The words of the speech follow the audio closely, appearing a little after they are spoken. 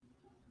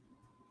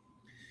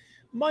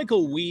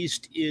Michael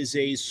Wiest is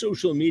a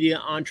social media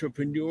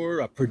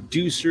entrepreneur, a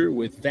producer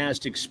with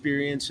vast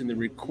experience in the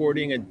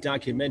recording and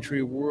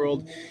documentary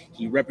world.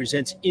 He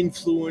represents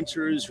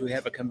influencers who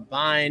have a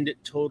combined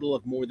total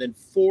of more than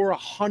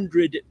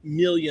 400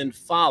 million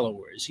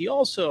followers. He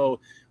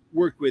also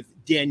worked with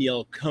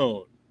Danielle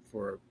Cohn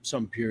for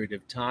some period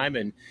of time,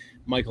 and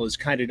Michael is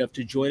kind enough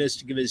to join us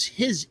to give us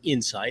his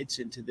insights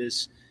into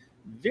this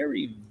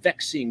very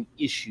vexing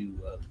issue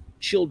of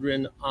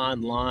children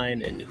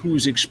online and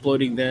who's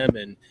exploiting them,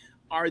 and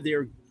are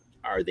there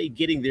are they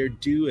getting their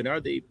due, and are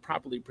they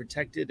properly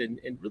protected, and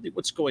really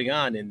what's going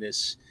on in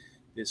this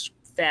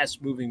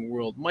fast moving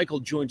world.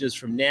 Michael joins us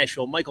from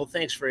Nashville. Michael,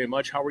 thanks very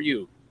much. How are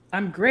you?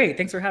 I'm great.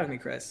 Thanks for having me,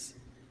 Chris.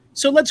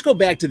 So let's go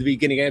back to the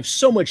beginning. I have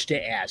so much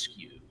to ask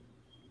you,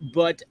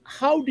 but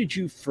how did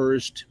you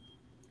first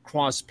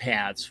cross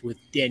paths with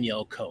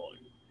Danielle Cohn?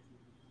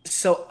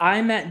 So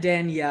I met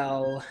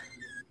Danielle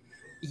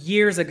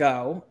years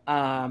ago,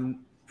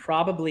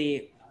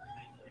 probably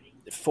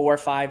 4 or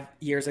 5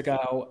 years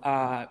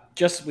ago.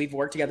 Just we've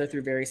worked together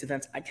through various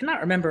events. I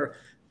cannot remember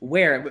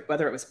whether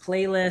it was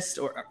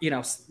Playlist or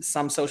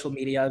some social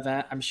media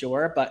event, I'm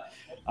sure. But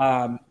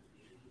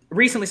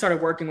recently started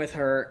working with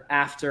her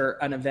after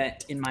an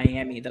event in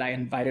Miami that I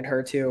invited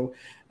her to,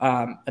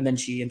 and then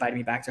she invited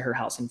me back to her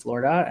house in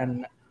Florida,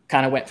 and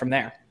kind of went from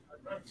there.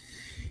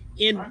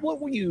 And what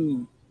were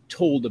you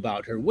told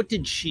about her? What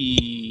did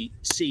she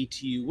say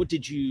to you? What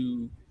did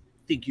you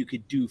think you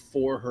could do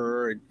for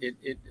her?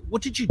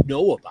 What did you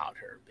know about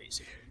her,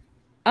 basically?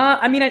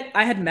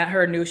 I had met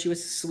her, knew she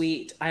was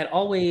sweet. I had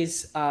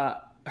always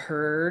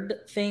heard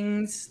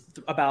things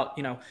about,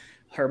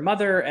 her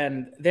mother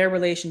and their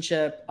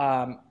relationship.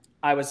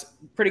 I was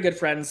pretty good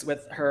friends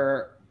with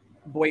her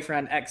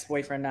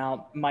ex-boyfriend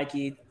now,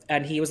 Mikey,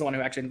 and he was the one who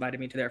actually invited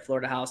me to their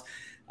Florida house.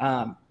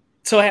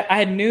 So I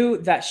had knew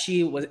that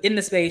she was in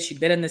the space. She'd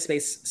been in this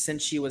space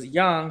since she was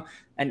young,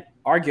 and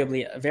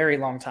arguably a very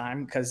long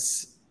time,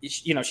 because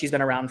she's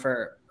been around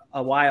for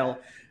a while.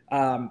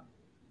 And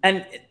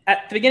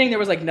at the beginning, there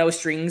was no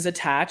strings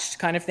attached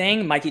kind of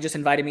thing. Mikey just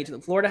invited me to the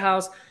Florida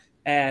house,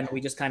 and we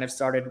just kind of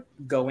started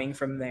going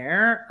from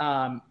there.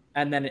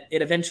 And then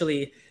it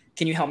eventually,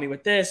 can you help me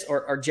with this?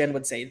 Or Jen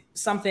would say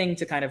something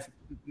to kind of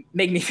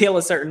make me feel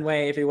a certain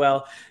way, if you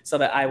will, so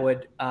that I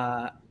would,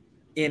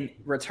 in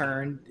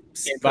return.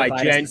 And by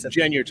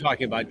Jen, you're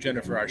talking about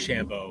Jennifer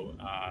Archambault,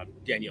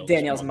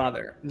 Danielle's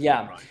mother.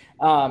 Yeah.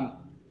 Right.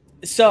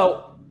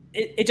 So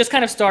it just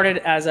kind of started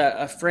as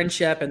a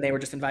friendship, and they were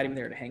just inviting me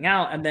there to hang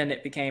out. And then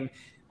it became,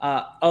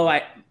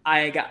 I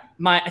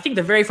think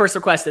the very first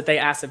request that they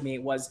asked of me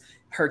was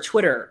her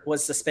Twitter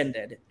was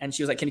suspended. And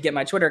she was like, can you get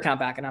my Twitter account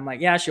back? And I'm like,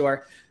 yeah,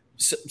 sure.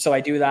 So I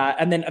do that.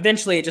 And then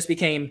eventually it just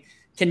became,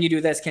 can you do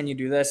this? Can you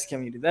do this?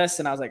 Can you do this?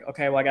 And I was like,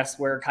 okay, well, I guess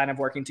we're kind of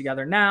working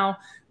together now.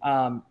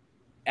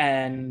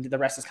 And the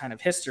rest is kind of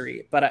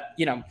history. But,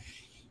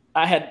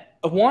 I had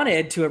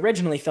wanted to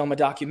originally film a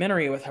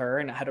documentary with her,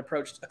 and I had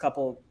approached a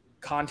couple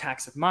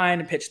contacts of mine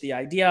and pitched the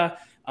idea.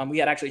 We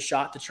had actually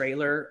shot the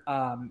trailer,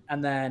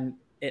 and then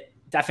it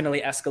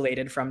definitely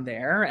escalated from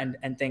there,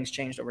 and things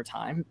changed over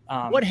time.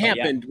 What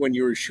happened when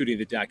you were shooting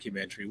the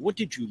documentary? What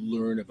did you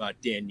learn about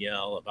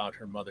Danielle, about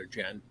her mother,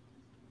 Jen?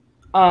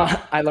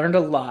 I learned a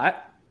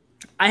lot.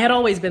 I had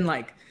always been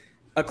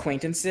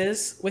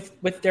acquaintances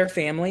with their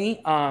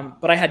family,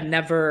 but I had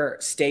never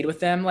stayed with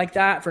them like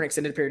that for an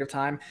extended period of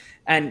time.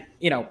 And,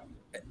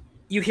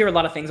 you hear a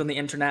lot of things on the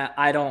internet.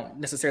 I don't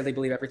necessarily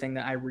believe everything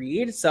that I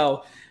read.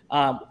 So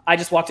I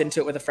just walked into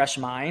it with a fresh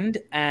mind,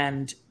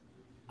 and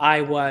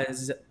I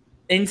was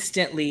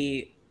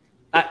instantly,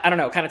 I don't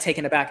know, kind of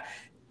taken aback.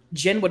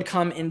 Jen would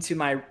come into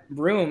my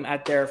room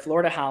at their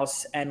Florida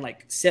house and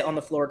sit on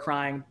the floor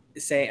crying,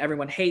 say,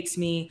 everyone hates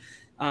me.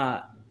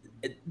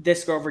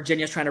 This girl,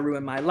 Virginia's trying to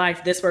ruin my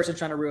life. This person's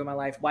trying to ruin my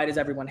life. Why does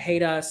everyone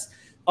hate us?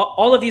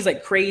 All of these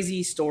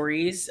crazy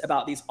stories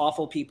about these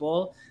awful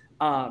people.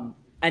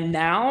 And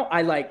now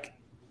I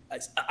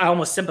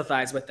almost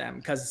sympathize with them,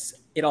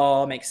 because it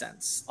all makes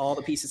sense. All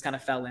the pieces kind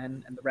of fell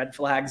in, and the red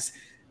flags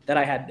that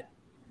I had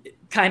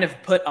kind of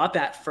put up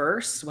at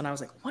first, when I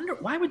was wonder,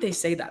 why would they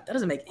say that? That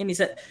doesn't make any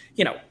sense.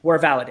 Were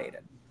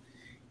validated.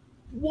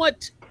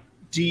 What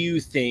do you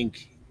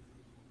think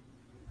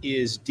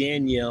is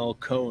Danielle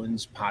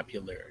Cohn's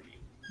popularity?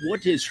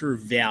 What is her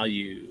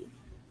value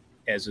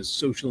as a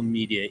social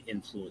media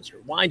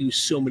influencer? Why do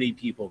so many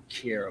people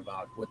care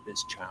about what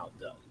this child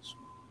does?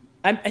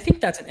 I think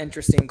that's an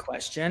interesting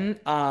question,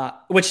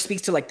 which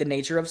speaks to the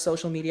nature of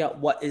social media.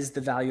 What is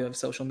the value of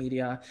social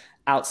media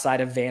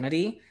outside of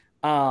vanity?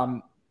 But,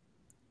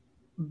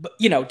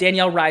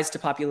 Danielle rise to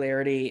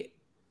popularity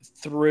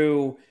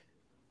through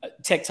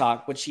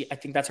TikTok, which I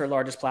think that's her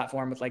largest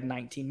platform with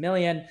 19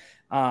 million.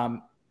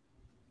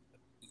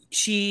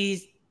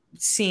 She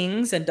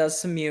sings and does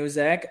some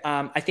music.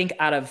 I think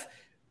out of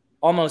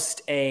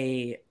almost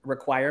a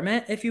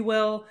requirement, if you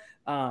will,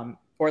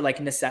 or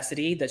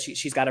necessity, that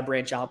she's got to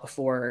branch out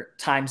before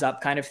time's up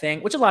kind of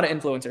thing, which a lot of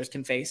influencers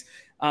can face.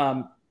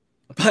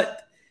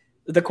 But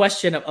the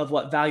question of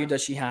what value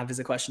does she have is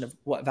a question of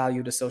what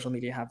value does social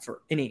media have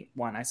for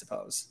anyone, I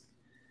suppose.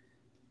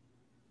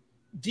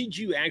 Did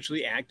you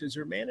actually act as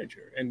her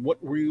manager, and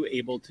what were you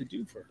able to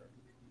do for her?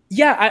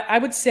 Yeah, I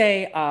would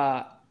say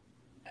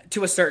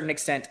to a certain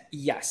extent,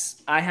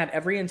 yes. I had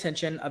every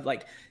intention of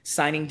like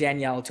signing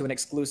Danielle to an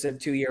exclusive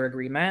 2-year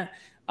agreement,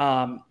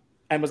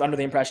 and was under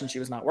the impression she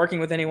was not working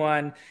with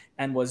anyone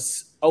and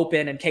was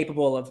open and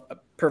capable of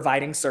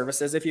providing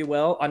services, if you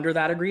will, under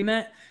that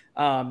agreement.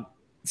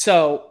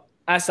 So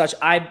as such,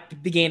 I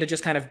began to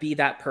just kind of be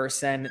that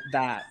person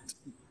that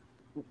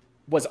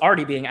was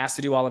already being asked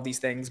to do all of these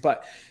things,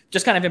 but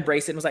just kind of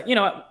embrace it and was like, you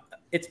know what,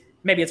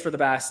 maybe it's for the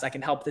best. I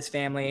can help this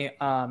family,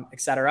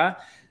 etc.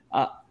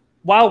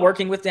 While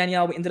working with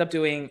Danielle, we ended up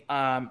doing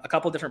a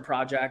couple different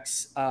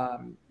projects.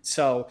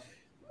 So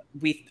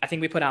I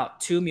think we put out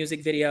 2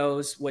 music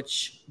videos,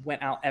 which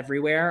went out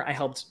everywhere. I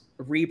helped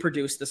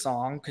reproduce the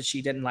song because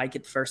she didn't like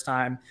it the first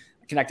time.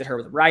 I connected her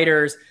with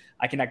writers.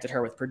 I connected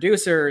her with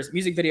producers,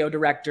 music video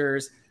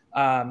directors.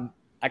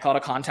 I called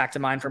a contact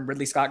of mine from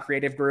Ridley Scott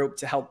Creative Group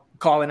to help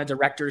call in a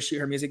director to shoot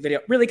her music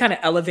video, really kind of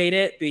elevate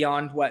it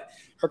beyond what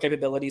her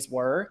capabilities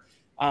were.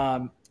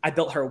 I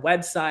built her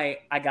website.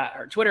 I got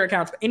her Twitter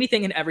accounts,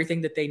 anything and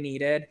everything that they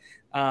needed.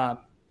 I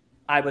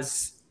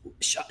was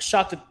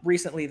shot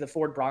recently the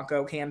Ford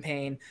Bronco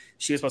campaign.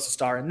 She was supposed to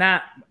star in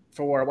that.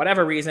 For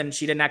whatever reason,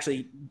 she didn't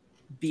actually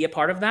be a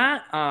part of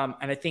that.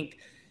 And I think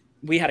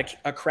we had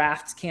a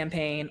crafts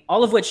campaign,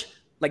 all of which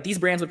like these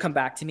brands would come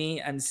back to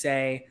me and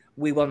say,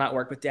 we will not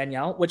work with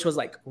Danielle, which was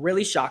like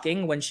really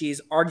shocking when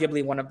she's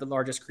arguably one of the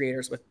largest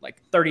creators with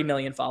like 30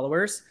 million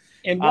followers.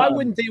 And why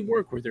wouldn't they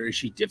work with her? Is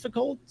she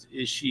difficult?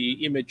 Is she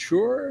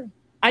immature?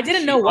 I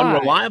didn't know why.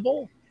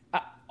 Unreliable?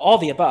 All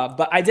the above,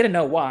 but I didn't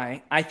know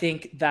why. I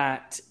think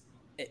that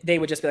they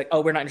would just be like,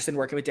 oh, we're not interested in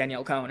working with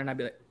Danielle Cohn. And I'd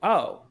be like,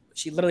 oh,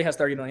 she literally has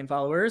 30 million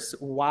followers.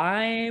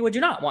 Why would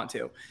you not want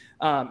to?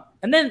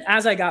 And then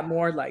as I got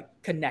more like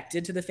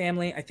connected to the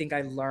family, I think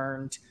I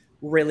learned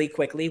really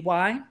quickly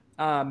why.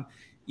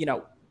 You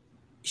know,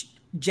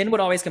 Jen would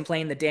always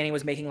complain that Danny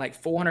was making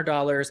like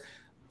 $400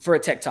 for a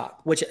TikTok,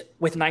 which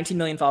with 19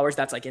 million followers,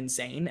 that's like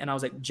insane. And I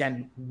was like,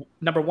 Jen,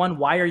 number one,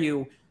 why are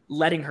you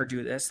letting her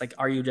do this? Like,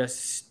 are you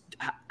just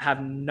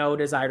have no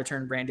desire to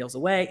turn brand deals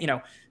away? You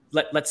know,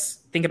 let's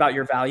think about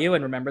your value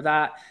and remember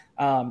that.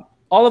 All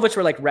of which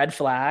were like red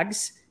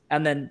flags.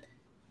 And then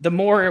the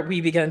more we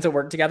began to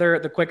work together,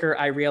 the quicker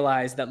I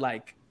realized that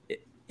like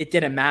it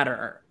didn't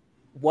matter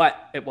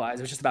what it was.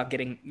 It was just about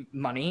getting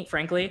money,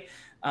 frankly.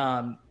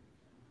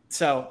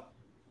 So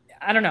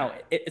I don't know.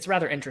 It's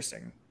rather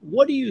interesting.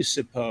 What do you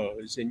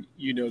suppose, and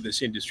you know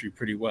this industry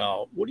pretty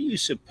well, what do you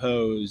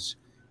suppose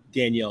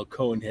Danielle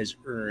Cohn has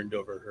earned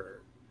over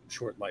her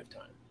short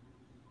lifetime?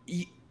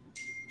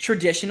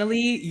 Traditionally,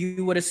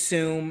 you would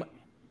assume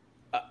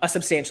a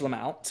substantial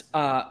amount.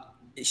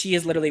 She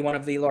is literally one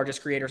of the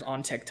largest creators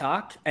on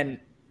TikTok and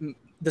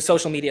the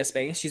social media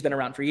space. She's been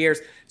around for years.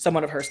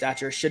 Someone of her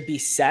stature should be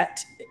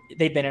set.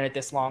 They've been in it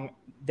this long.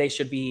 They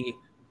should be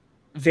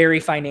very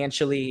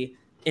financially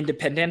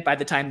independent by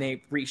the time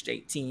they reached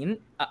 18.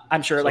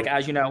 I'm sure, so, like,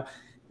 as you know,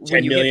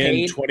 10 million, get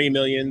paid, 20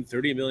 million,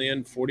 30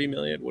 million, 40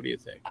 million. What do you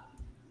think?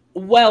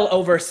 Well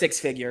over 6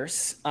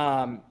 figures.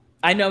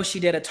 I know she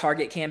did a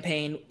Target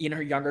campaign in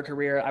her younger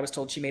career. I was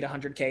told she made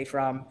 100K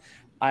from.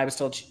 I was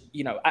told,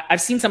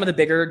 I've seen some of the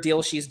bigger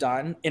deals she's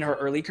done in her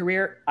early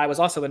career. I was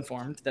also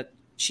informed that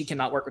she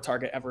cannot work with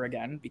Target ever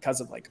again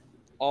because of like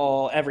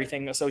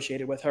everything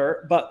associated with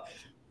her. But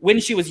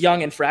when she was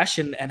young and fresh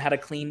and had a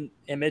clean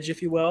image,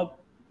 if you will,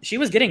 she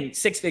was getting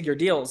 6-figure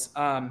deals.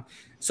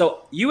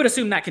 So you would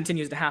assume that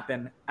continues to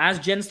happen. As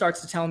Jen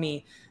starts to tell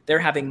me they're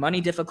having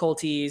money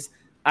difficulties,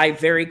 I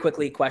very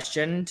quickly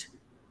questioned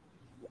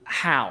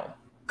how,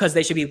 because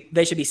they should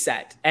be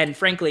set. And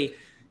frankly,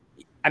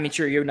 I mean,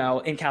 sure,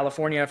 in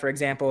California, for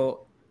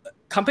example,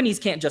 companies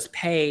can't just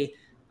pay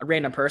a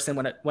random person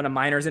when a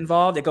minor's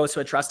involved. It goes to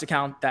a trust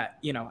account that,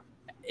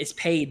 is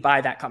paid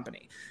by that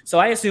company. So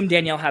I assumed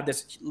Danielle had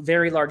this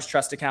very large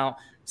trust account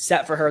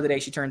set for her the day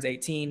she turns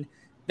 18.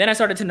 Then I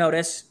started to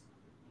notice,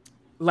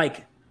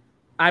 like,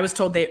 I was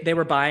told they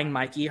were buying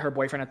Mikey, her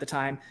boyfriend at the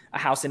time, a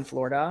house in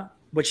Florida,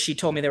 which she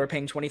told me they were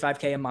paying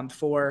 $25K a month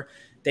for.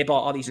 They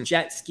bought all these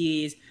jet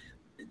skis.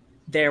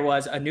 There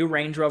was a new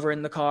Range Rover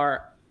in the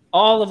car,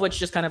 all of which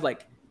just kind of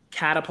like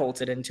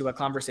catapulted into a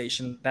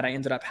conversation that I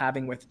ended up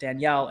having with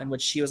Danielle, in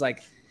which she was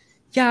like,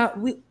 yeah,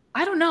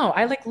 I don't know.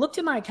 I like looked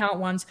at my account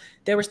once,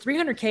 there was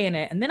 $300K in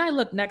it. And then I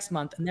looked next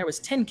month and there was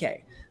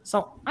 $10K.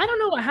 So I don't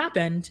know what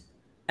happened.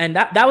 And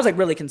that was like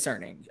really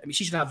concerning. I mean,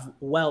 she should have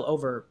well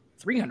over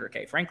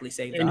 $300K, frankly,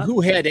 saved up. And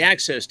who had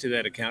access to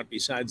that account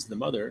besides the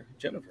mother,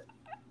 Jennifer?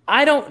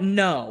 I don't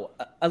know.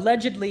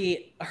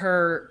 Allegedly,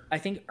 I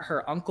think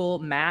her uncle,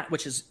 Matt,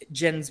 which is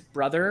Jen's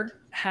brother,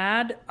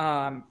 had,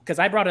 because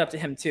I brought it up to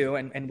him too,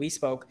 and we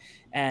spoke,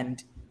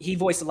 and he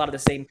voiced a lot of the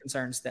same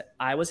concerns that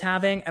I was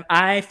having. And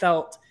I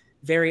felt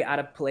very out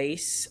of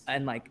place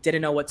and like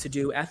didn't know what to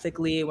do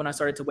ethically when I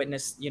started to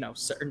witness,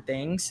 certain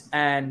things.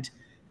 And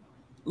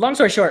long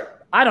story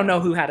short, I don't know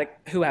who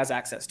has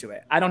access to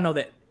it. I don't know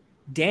that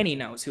Danny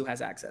knows who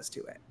has access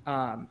to it.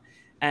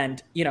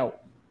 And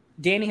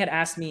Danny had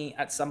asked me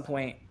at some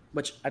point,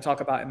 which I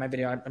talk about in my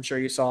video, I'm sure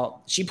you saw,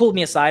 she pulled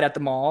me aside at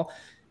the mall,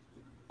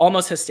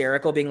 almost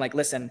hysterical, being like,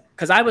 listen,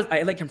 because I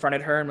like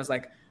confronted her and was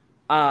like,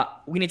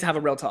 we need to have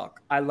a real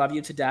talk. I love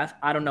you to death.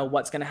 I don't know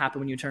what's going to happen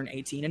when you turn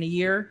 18 in a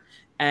year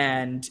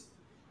and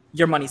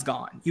your money's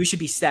gone. You should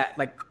be set.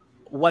 Like,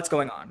 what's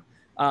going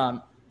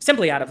on?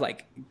 Simply out of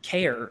like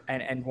care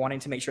and wanting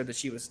to make sure that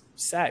she was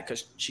set,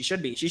 because she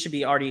should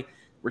be already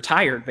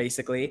retired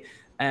basically.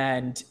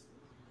 And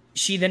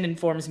she then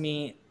informs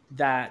me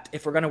that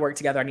if we're going to work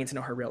together, I need to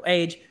know her real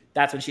age.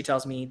 That's when she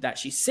tells me that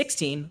she's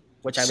 16,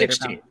 which I later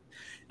found.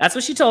 That's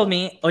what she told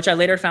me, which I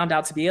later found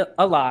out to be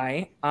a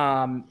lie.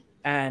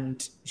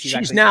 And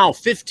she's now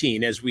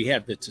 15 as we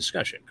have the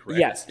discussion,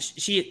 correct? Yes,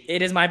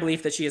 it is my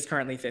belief that she is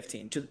currently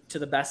 15. To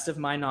the best of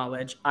my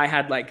knowledge,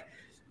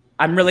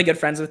 I'm really good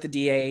friends with the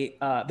DA,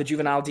 the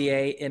juvenile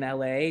DA in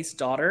LA's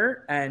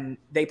daughter, and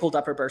they pulled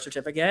up her birth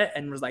certificate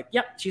and was like,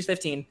 yep, she's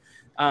 15.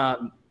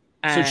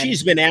 So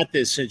she's been at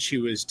this since she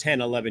was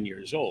 10, 11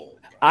 years old.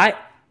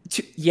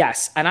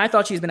 Yes. And I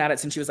thought she's been at it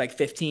since she was like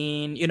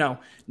 15.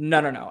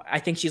 No. I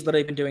think she's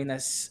literally been doing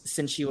this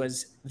since she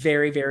was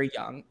very, very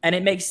young. And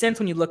it makes sense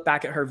when you look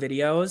back at her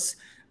videos.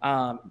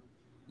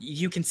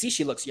 You can see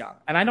she looks young.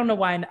 And I don't know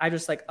why. I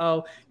just like,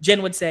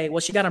 Jen would say, well,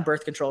 she got on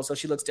birth control, so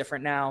she looks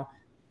different now,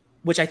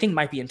 which I think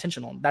might be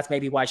intentional. That's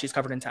maybe why she's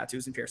covered in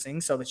tattoos and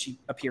piercings, so that she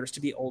appears to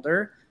be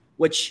older,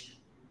 which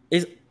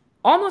is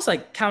almost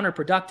like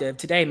counterproductive.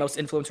 Today, most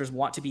influencers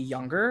want to be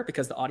younger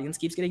because the audience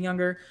keeps getting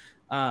younger.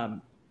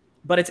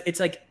 But it's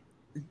like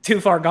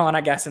too far gone,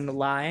 I guess, in the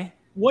lie.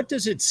 What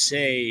does it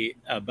say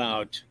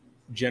about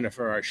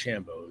Jennifer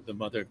Archambault, the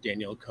mother of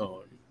Danielle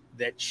Cohn,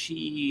 that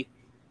she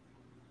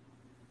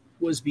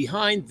was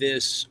behind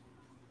this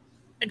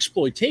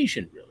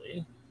exploitation,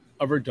 really,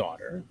 of her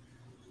daughter,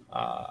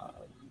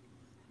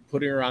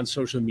 putting her on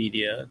social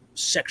media,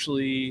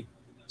 sexually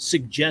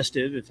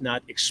suggestive, if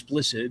not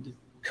explicit,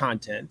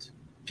 content,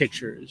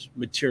 pictures,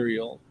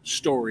 material,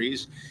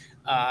 stories,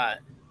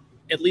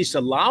 at least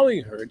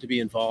allowing her to be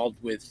involved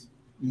with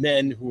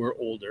men who are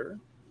older?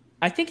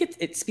 I think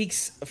it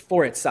speaks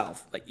for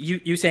itself. Like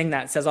you saying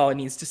that says all it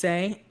needs to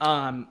say.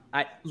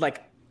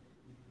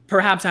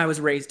 Perhaps I was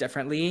raised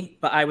differently,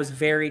 but I was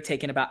very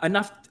taken aback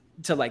enough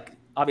to like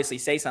obviously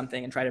say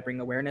something and try to bring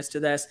awareness to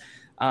this.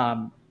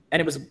 And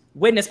it was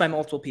witnessed by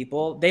multiple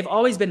people. They've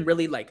always been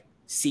really like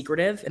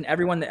secretive, and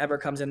everyone that ever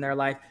comes in their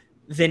life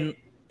then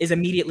is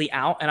immediately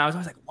out. And I was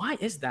always like, why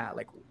is that?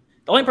 Like,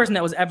 the only person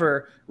that was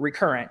ever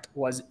recurrent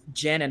was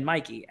Jen and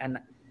Mikey. And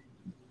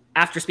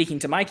after speaking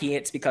to Mikey,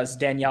 it's because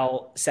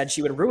Danielle said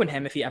she would ruin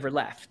him if he ever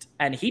left.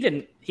 And he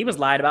didn't. He was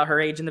lied about her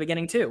age in the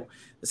beginning too.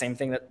 The same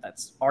thing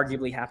that's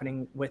arguably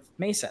happening with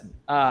Mason.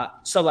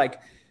 So like,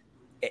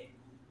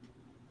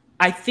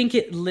 I think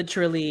it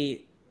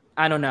literally,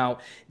 I don't know.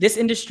 This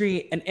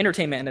industry and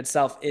entertainment in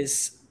itself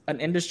is an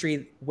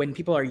industry when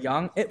people are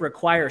young, it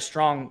requires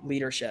strong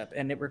leadership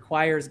and it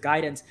requires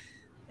guidance.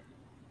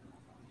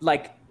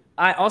 Like,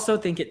 I also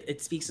think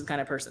it speaks to the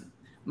kind of person.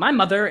 My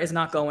mother is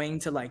not going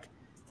to like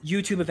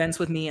YouTube events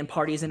with me and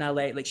parties in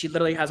LA. Like, she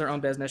literally has her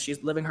own business.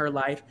 She's living her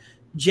life.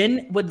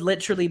 Jen would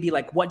literally be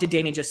like, what did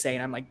Danny just say?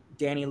 And I'm like,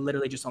 Danny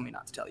literally just told me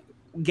not to tell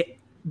you.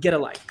 Get a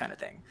life kind of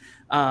thing.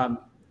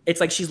 It's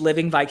like she's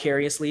living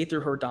vicariously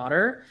through her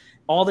daughter.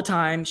 All the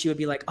time she would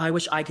be like, oh, I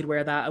wish I could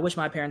wear that. I wish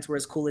my parents were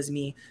as cool as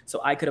me,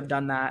 so I could have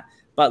done that.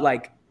 But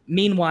like,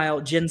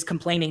 meanwhile, Jen's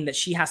complaining that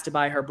she has to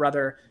buy her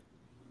brother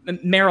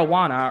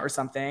marijuana or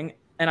something.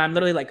 And I'm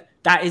literally like,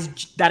 that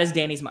is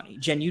Danny's money.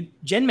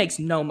 Jen makes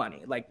no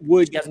money. Like,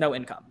 she has no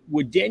income.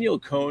 Would Danielle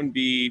Cohn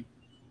be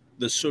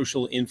the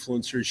social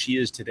influencer she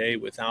is today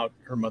without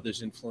her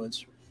mother's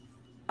influence?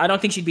 I don't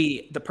think she'd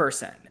be the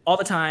person. All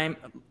the time,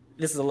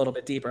 this is a little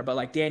bit deeper, but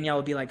like Danielle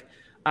would be like,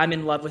 I'm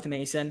in love with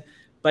Mason.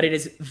 But it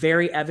is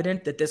very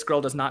evident that this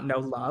girl does not know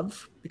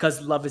love,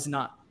 because love is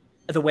not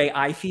the way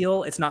I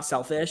feel. It's not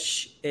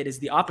selfish. It is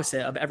the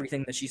opposite of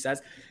everything that she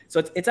says.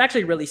 So it's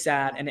actually really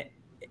sad. And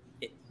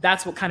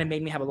that's what kind of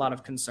made me have a lot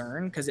of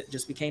concern, because it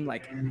just became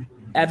like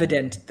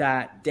evident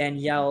that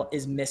Danielle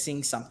is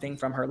missing something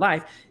from her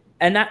life.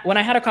 And that when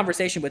I had a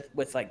conversation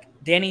with like,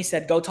 Danny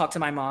said, go talk to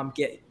my mom,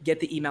 get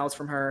the emails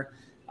from her.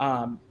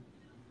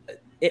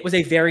 It was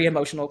a very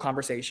emotional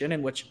conversation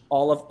in which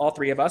all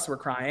three of us were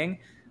crying.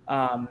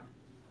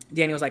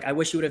 Danny was like, I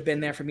wish you would have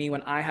been there for me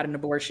when I had an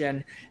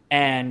abortion.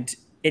 And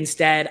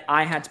instead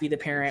I had to be the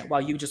parent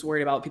while you just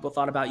worried about what people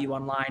thought about you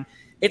online.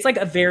 It's like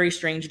a very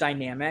strange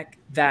dynamic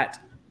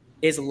that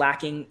is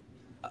lacking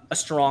a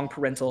strong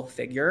parental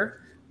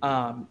figure.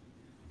 And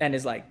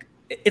is like,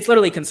 it's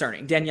literally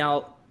concerning.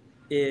 Danielle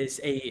is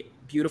a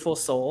beautiful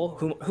soul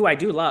who I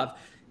do love.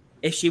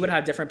 If she would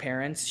have different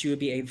parents, she would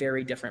be a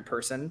very different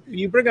person.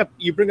 You bring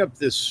up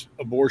this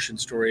abortion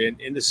story,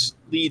 and this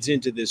leads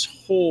into this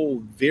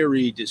whole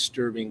very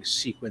disturbing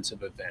sequence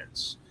of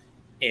events.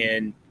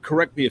 And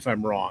correct me if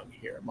I'm wrong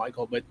here,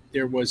 Michael, but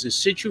there was a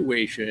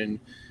situation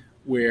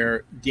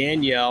where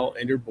Danielle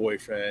and her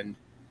boyfriend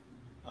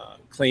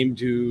claimed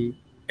to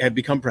have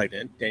become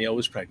pregnant. Danielle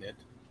was pregnant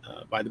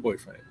by the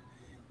boyfriend.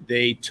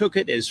 They took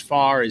it as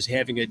far as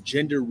having a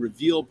gender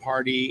reveal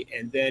party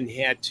and then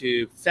had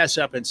to fess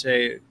up and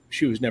say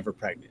she was never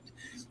pregnant.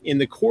 In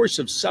the course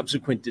of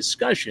subsequent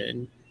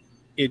discussion,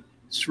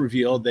 it's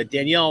revealed that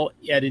Danielle,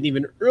 at an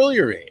even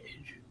earlier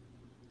age,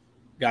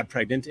 got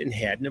pregnant and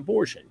had an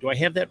abortion. Do I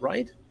have that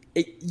right?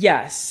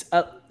 Yes.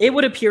 It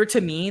would appear to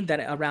me that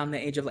around the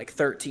age of like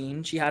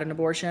 13, she had an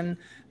abortion.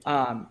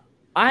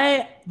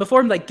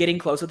 Before like getting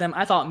close with them,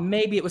 I thought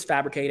maybe it was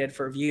fabricated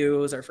for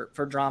views or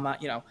for drama,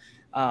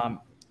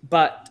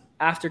 but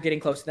after getting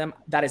close to them,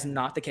 that is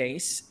not the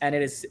case. And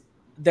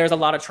there's a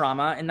lot of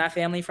trauma in that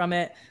family from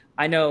it.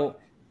 I know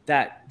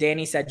that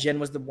Danny said Jen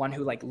was the one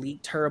who like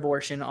leaked her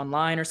abortion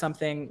online or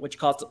something, which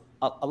caused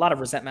a lot of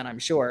resentment, I'm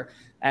sure.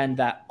 And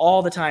that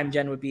all the time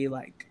Jen would be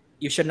like,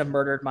 you shouldn't have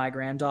murdered my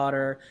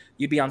granddaughter.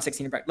 You'd be on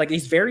 16. Like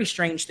these very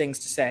strange things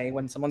to say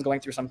when someone's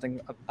going through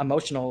something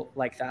emotional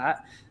like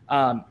that.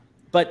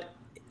 But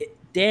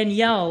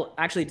Danielle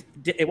actually,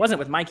 it wasn't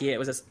with Mikey. It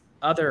was this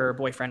other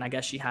boyfriend, I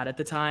guess she had at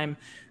the time.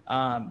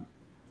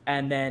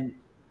 And then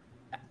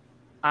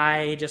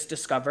I just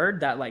discovered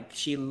that like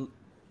she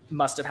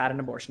must have had an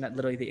abortion at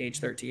literally the age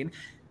 13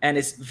 and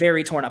is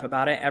very torn up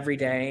about it every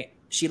day.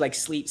 She like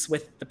sleeps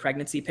with the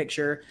pregnancy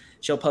picture.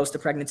 She'll post the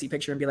pregnancy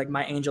picture and be like,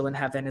 my angel in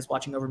heaven is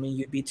watching over me.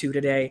 You'd be too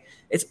today.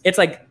 It's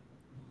like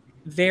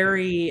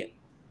very,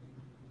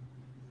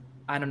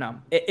 I don't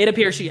know. It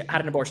appears she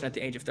had an abortion at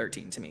the age of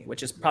 13 to me,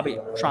 which is probably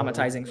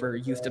traumatizing for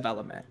youth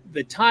development.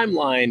 The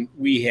timeline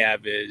we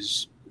have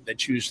is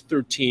that she was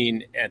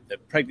 13 at the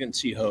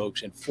pregnancy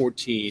hoax and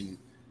 14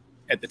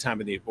 at the time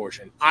of the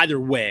abortion. Either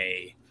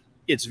way,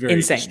 it's very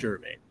insane.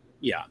 Disturbing.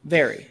 Yeah.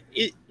 Very.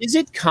 Is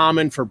it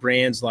common for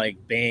brands like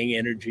Bang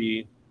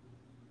Energy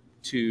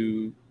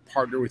to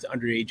partner with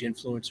underage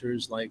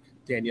influencers like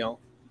Danielle?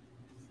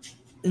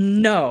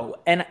 No.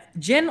 And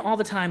Jen all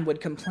the time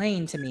would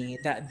complain to me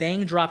that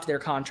Bang dropped their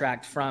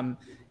contract from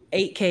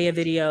 $8K a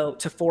video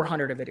to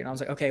 $400 a video. And I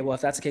was like, okay, well,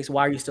 if that's the case,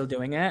 why are you still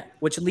doing it?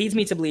 Which leads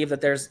me to believe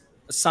that there's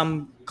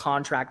some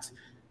contract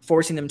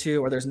forcing them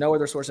to, or there's no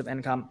other source of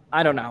income.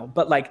 I don't know.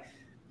 But like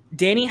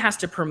Danny has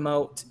to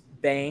promote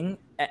Bang,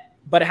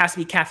 but it has to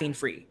be caffeine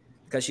free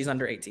because she's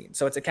under 18.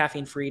 So it's a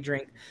caffeine free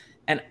drink.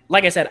 And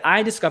like I said,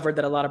 I discovered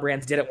that a lot of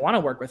brands didn't want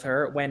to work with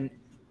her when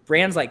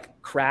brands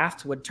like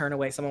Kraft would turn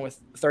away someone with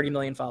 30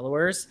 million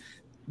followers.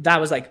 That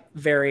was like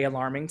very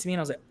alarming to me. And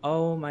I was like,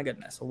 oh my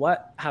goodness,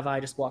 what have I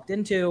just walked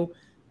into?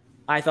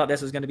 I thought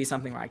this was going to be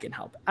something where I can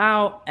help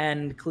out.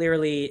 And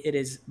clearly it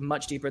is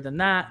much deeper than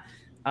that.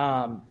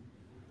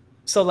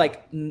 So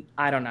like,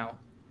 I don't know.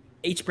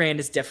 Each brand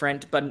is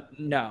different, but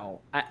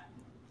no.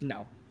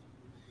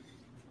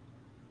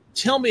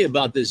 Tell me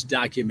about this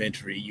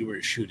documentary you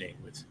were shooting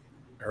with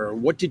her.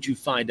 What did you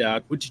find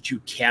out? What did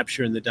you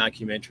capture in the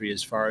documentary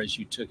as far as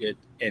you took it?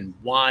 And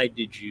why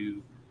did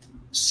you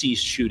cease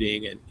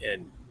shooting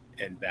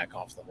and back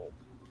off the whole?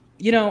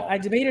 I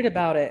debated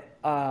about it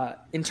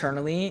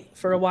internally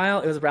for a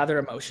while. It was rather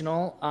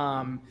emotional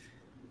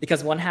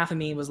because one half of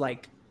me was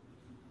like,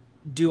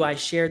 do I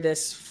share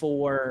this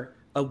for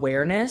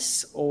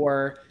awareness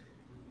or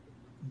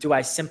do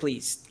I simply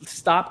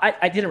stop?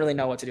 I didn't really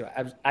know what to do.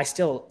 I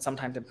still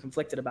sometimes am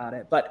conflicted about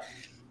it. But,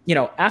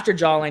 after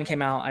Jawline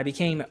came out, I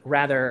became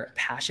rather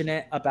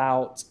passionate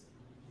about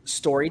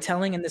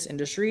storytelling in this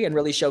industry and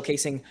really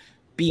showcasing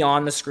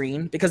beyond the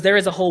screen because there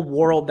is a whole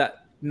world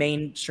that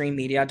mainstream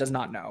media does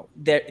not know.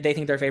 They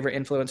think their favorite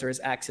influencer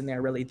is X and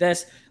they're really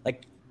this,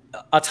 like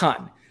a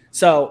ton.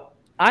 So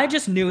I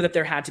just knew that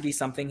there had to be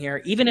something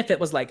here, even if it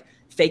was like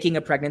faking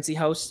a pregnancy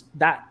host,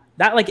 that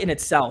like in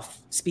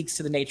itself speaks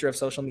to the nature of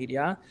social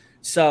media.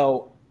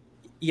 So,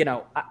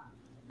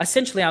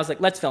 essentially I was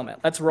like, let's film it.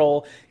 Let's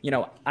roll.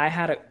 I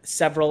had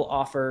several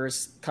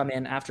offers come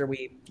in after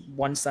we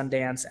won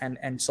Sundance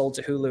and sold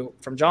to Hulu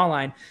from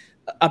Jawline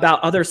about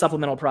other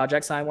supplemental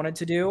projects I wanted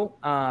to do.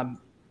 And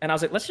I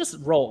was like, let's just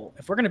roll.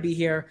 If we're going to be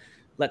here,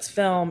 let's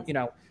film.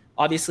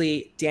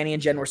 Obviously Danny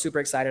and Jen were super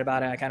excited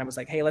about it. I kind of was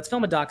like, hey, let's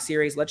film a doc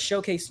series. Let's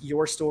showcase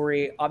your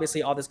story.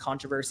 Obviously all this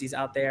controversies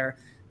out there.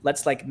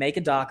 Let's like make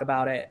a doc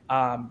about it.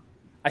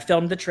 I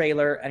filmed the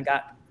trailer and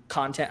got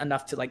content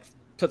enough to like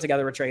put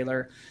together a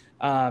trailer.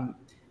 And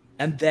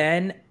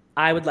then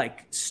I would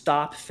like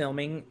stop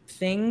filming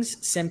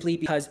things simply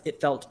because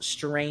it felt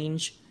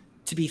strange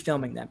to be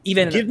filming them.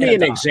 Even give me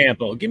an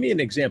example. Give me an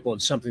example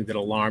of something that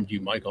alarmed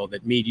you, Michael,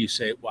 that made you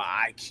say, well,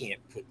 I can't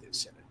put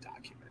this in a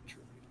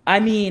documentary. I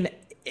mean,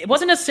 it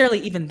wasn't necessarily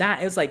even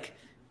that. It was like,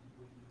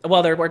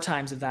 well, there were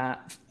times of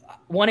that.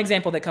 One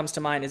example that comes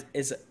to mind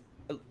is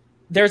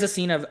there's a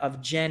scene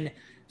of Jen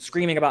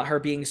screaming about her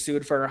being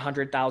sued for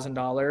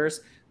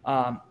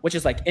 $100,000, which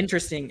is like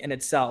interesting in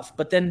itself.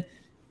 But then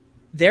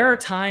there are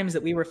times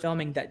that we were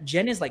filming that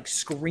Jen is like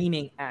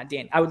screaming at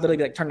Dan. I would literally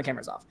be like, turn the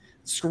cameras off,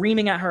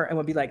 screaming at her and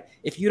would be like,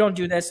 if you don't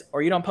do this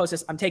or you don't post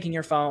this, I'm taking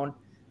your phone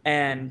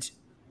and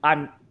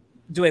I'm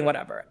doing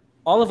whatever.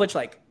 All of which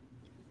like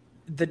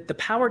the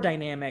power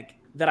dynamic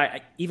that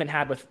I even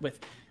had with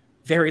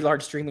very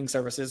large streaming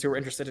services who are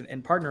interested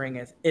in partnering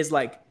with is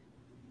like,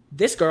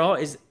 this girl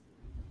is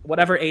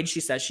whatever age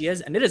she says she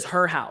is, and it is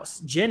her house.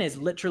 Jen is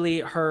literally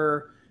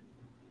her,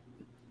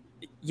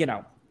 you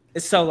know.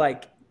 So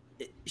like,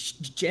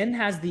 Jen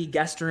has the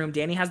guest room,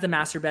 Danny has the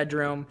master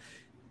bedroom.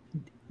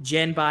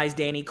 Jen buys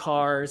Danny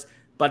cars,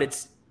 but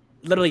it's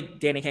literally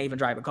Danny can't even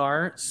drive a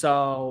car.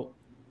 So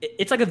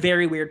it's like a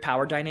very weird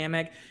power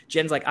dynamic.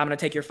 Jen's like, I'm going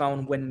to take your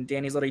phone when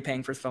Danny's literally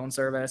paying for phone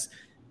service.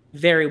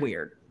 Very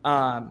weird.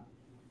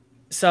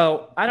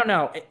 So I don't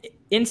know. It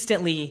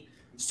instantly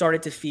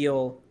started to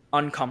feel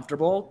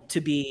uncomfortable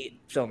to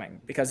be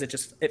filming because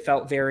it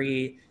felt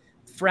very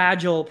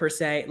fragile per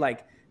se.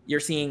 Like you're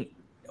seeing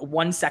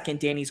 1 second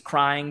Danny's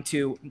crying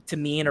to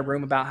me in a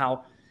room about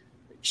how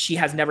she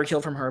has never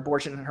healed from her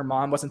abortion and her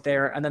mom wasn't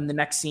there. And then the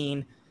next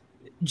scene,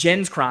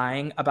 Jen's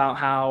crying about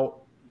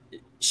how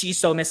she's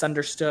so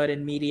misunderstood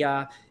in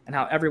media and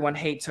how everyone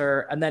hates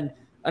her. And then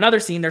another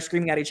scene, they're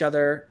screaming at each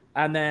other.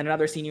 And then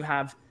another scene, you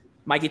have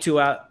Mikey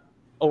Tua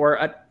or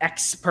an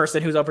ex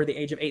person who's over the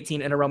age of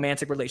 18 in a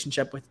romantic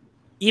relationship with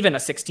even a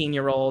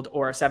 16-year-old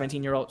or a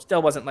 17-year-old.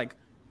 Still wasn't like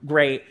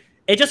great.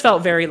 It just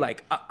felt very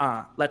like,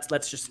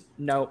 let's just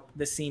note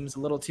this seems a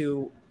little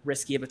too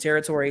risky of a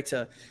territory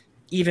to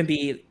even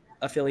be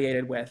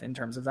affiliated with in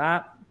terms of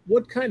that.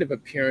 What kind of a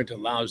parent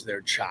allows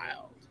their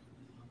child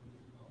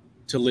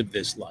to live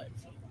this life?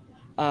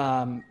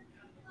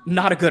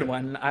 Not a good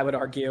one, I would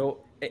argue.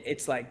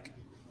 It's like,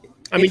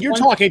 I mean, you're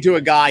talking to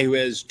a guy who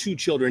has 2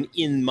 children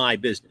in my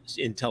business,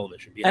 in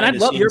television, and I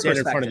love your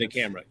perspective. In front of the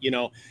camera, you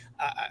know.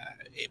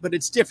 But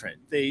it's different.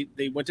 They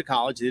went to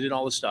college, they did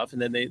all this stuff,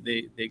 and then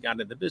they got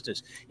into the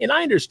business. And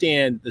I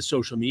understand the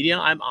social media.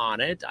 I'm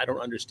on it. I don't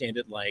understand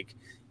it like,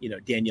 you know,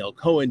 Danielle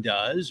Cohen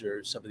does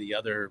or some of the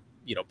other,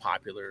 you know,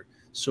 popular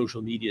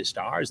social media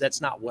stars.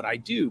 That's not what I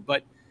do.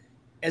 But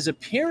as a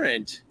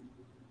parent,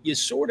 you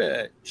sort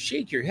of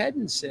shake your head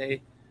and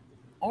say,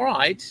 all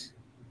right,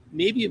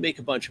 maybe you make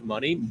a bunch of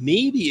money.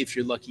 Maybe if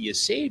you're lucky, you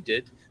saved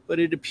it. But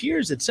it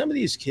appears that some of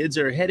these kids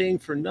are heading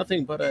for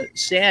nothing but a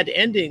sad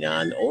ending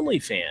on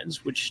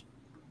OnlyFans, which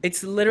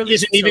it's literally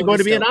isn't even going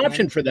to be an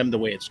option for them the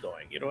way it's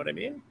going. You know what I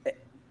mean?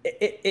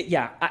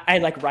 Yeah, I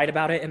like write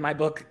about it in my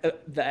book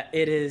that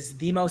it is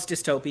the most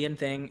dystopian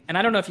thing. And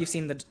I don't know if you've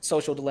seen The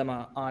Social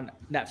Dilemma on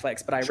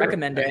Netflix, but I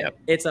recommend it.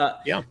 It's the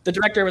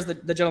director was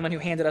the gentleman who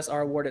handed us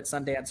our award at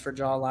Sundance for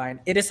Jawline.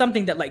 It is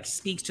something that like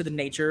speaks to the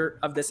nature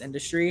of this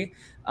industry.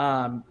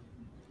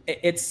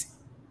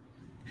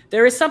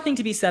 There is something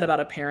to be said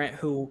about a parent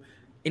who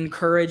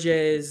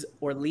encourages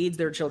or leads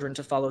their children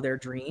to follow their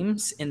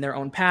dreams in their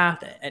own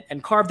path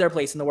and carve their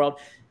place in the world.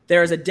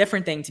 There is a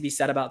different thing to be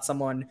said about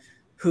someone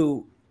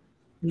who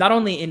not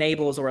only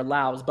enables or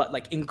allows, but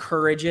like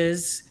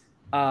encourages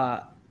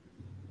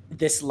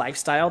this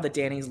lifestyle that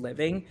Danny's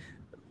living.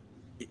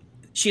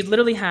 She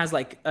literally has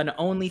like an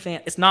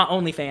OnlyFans. It's not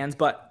OnlyFans,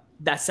 but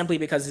that's simply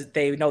because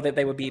they know that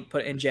they would be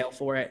put in jail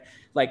for it.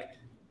 Like,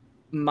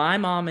 my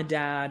mom and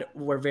dad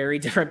were very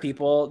different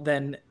people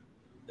than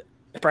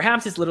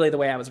perhaps it's literally the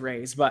way I was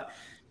raised. But,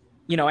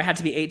 you know, I had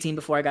to be 18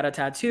 before I got a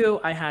tattoo.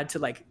 I had to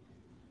like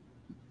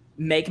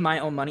make my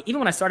own money. Even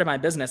when I started my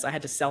business, I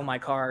had to sell my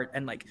car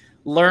and like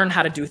learn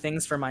how to do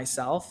things for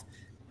myself.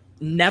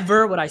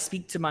 Never would I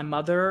speak to my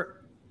mother,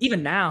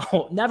 even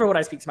now, never would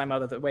I speak to my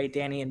mother the way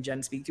Danny and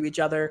Jen speak to each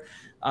other.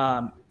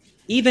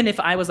 Even if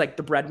I was like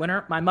the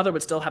breadwinner, my mother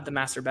would still have the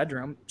master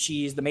bedroom.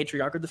 She's the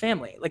matriarch of the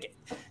family. Like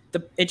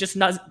it just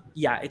does.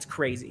 Yeah, it's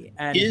crazy.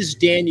 And is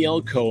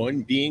Danielle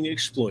Cohen being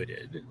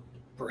exploited,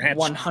 perhaps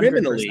 100%.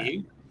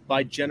 Criminally,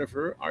 by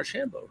Jennifer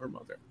Archambault, her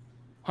mother?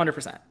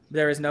 100%.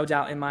 There is no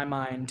doubt in my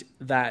mind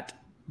that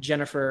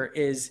Jennifer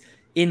is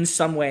in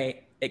some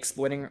way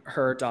exploiting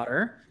her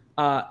daughter,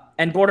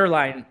 and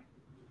borderline,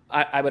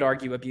 I would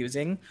argue,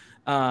 abusing,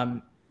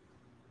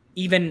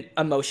 even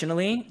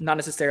emotionally, not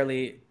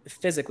necessarily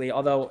physically,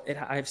 although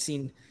I've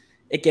seen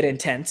it get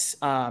intense.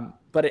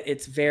 But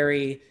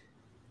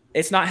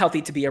it's not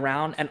healthy to be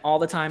around. And all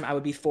the time I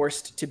would be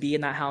forced to be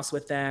in that house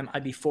with them.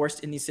 I'd be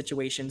forced in these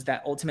situations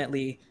that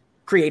ultimately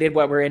created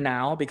what we're in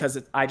now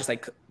because I just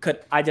like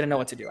I didn't know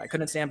what to do. I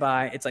couldn't stand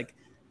by. It's like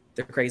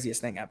the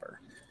craziest thing ever.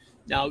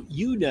 Now,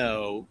 you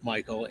know,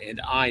 Michael,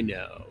 and I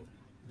know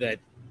that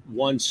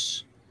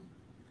once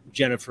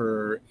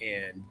Jennifer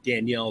and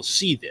Danielle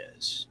see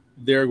this,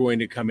 they're going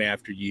to come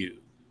after you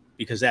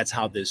because that's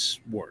how this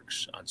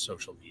works on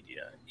social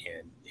media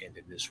and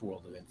in this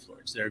world of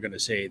influence. They're going to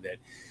say that,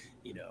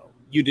 you know,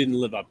 you didn't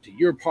live up to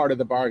your part of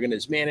the bargain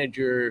as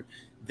manager.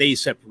 They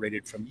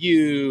separated from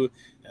you.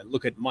 And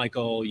look at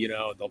Michael, you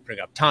know, they'll bring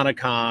up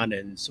Tanakan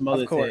and some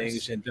other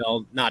things, and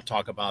they'll not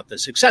talk about the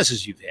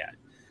successes you've had.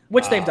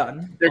 Which they've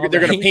done. They're going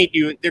to paint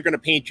you. They're going to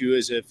paint you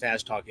as a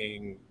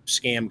fast-talking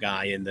scam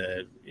guy in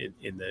the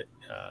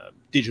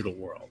digital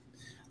world.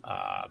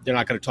 They're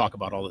not going to talk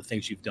about all the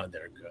things you've done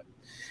that are good.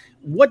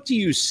 What do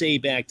you say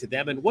back to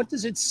them, and what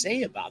does it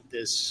say about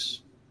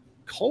this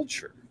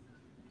culture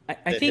I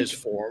think has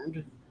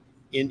formed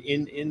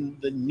in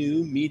the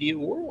new media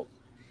world?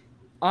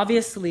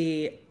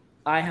 Obviously,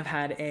 I have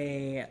had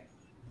a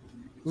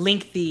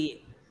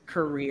lengthy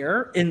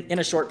career in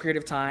a short period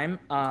of time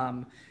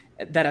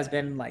that has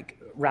been like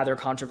rather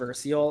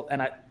controversial.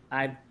 And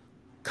I've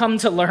come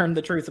to learn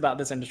the truth about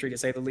this industry, to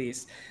say the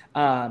least.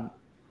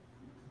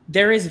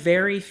 There is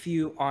very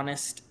few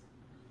honest,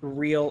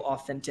 real,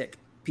 authentic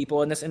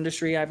people in this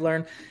industry, I've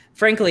learned.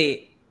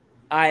 Frankly,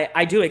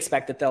 I do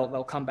expect that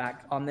they'll come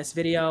back on this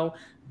video,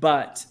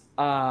 but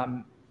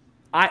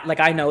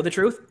I know the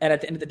truth, and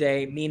at the end of the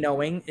day, me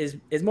knowing is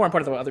more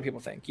important than what other people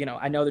think. You know,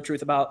 I know the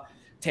truth about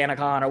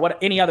TanaCon or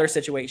any other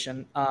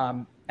situation,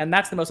 and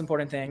that's the most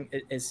important thing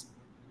is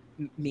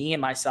me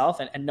and myself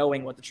and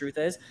knowing what the truth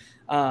is.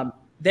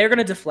 They're going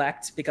to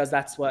deflect because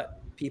that's what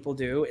people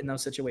do in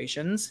those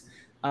situations.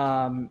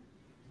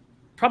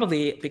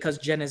 Probably because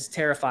Jen is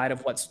terrified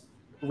of what's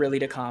really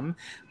to come.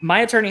 My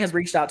attorney has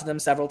reached out to them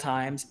several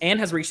times and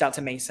has reached out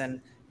to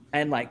Mason,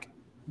 and like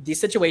the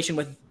situation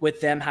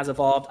with them has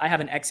evolved. I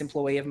have an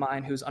ex-employee of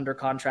mine who's under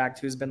contract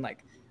who's been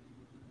like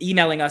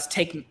emailing us,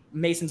 take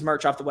Mason's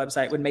merch off the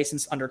website when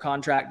Mason's under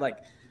contract. Like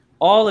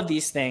all of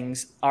these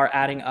things are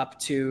adding up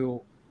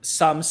to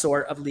some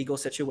sort of legal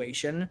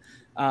situation,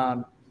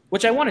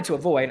 which I wanted to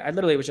avoid. I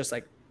literally was just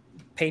like,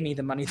 pay me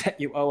the money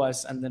that you owe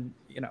us, and then,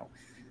 you know,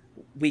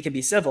 we can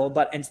be civil.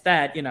 But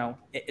instead, you know,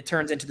 it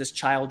turns into this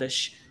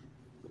childish,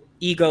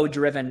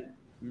 ego-driven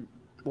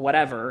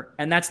whatever.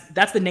 And that's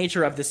the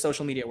nature of this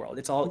social media world.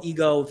 It's all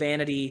ego,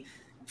 vanity,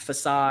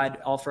 facade,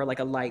 all for like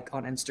a like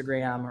on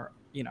Instagram, or,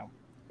 you know,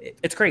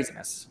 it's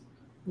craziness.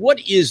 What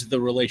is the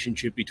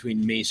relationship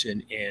between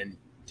Mason and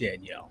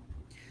Danielle?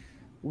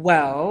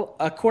 Well,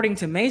 according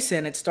to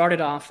Mason, it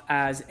started off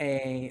as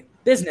a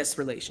business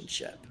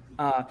relationship.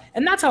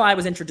 And that's how I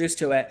was introduced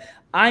to it.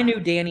 I knew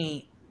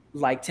Danny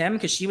liked him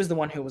because she was the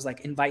one who was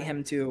like, invite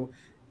him to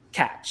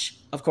Catch.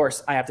 Of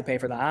course, I have to pay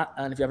for that.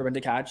 And if you've ever been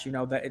to Catch, you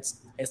know that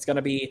it's going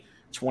to be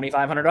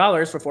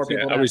 $2,500 for four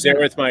people. I was there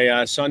with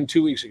my son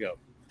 2 weeks ago.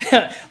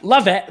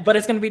 Love it, but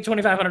it's going to be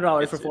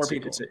 $2,500 for four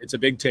people. It's a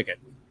big ticket.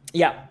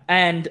 Yeah,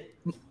 and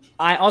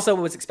I also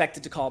was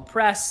expected to call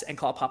press and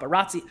call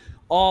paparazzi,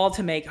 all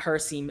to make her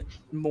seem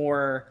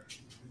more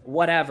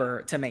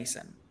whatever to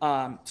Mason.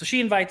 So she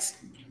invites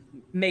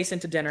Mason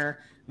to dinner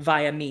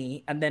via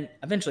me, and then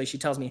eventually she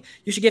tells me,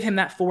 you should give him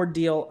that Ford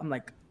deal. I'm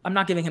like, I'm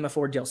not giving him a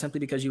Ford deal simply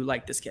because you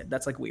like this kid.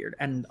 That's like weird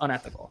and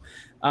unethical.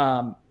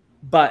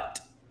 But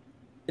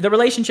the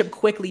relationship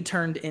quickly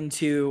turned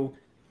into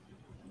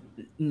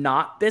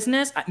not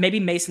business.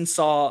 Maybe Mason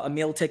saw a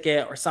meal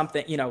ticket or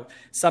something, you know,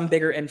 some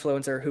bigger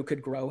influencer who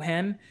could grow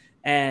him.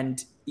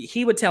 And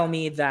he would tell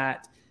me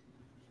that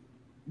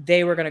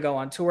they were going to go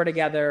on tour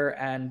together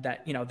and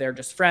that, you know, they're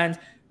just friends.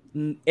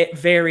 It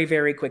very,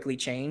 very quickly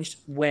changed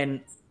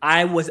when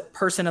I was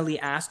personally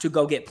asked to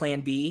go get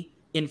Plan B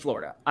in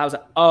Florida. I was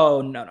like,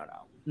 oh,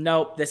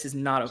 no, this is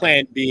not okay.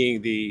 Plan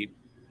being the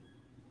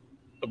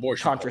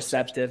abortion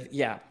contraceptive policy.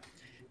 Yeah.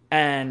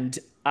 And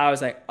I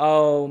was like,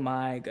 oh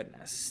my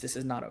goodness, this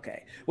is not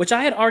okay. Which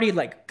I had already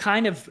like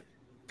kind of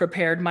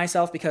prepared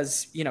myself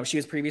because, you know, she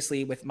was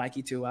previously with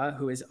Mikey Tua,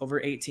 who is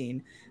over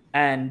 18.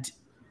 And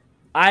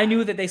I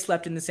knew that they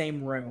slept in the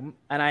same room.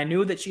 And I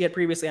knew that she had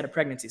previously had a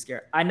pregnancy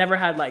scare. I never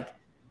had like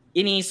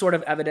any sort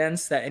of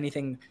evidence that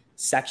anything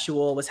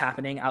sexual was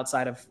happening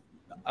outside of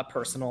a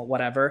personal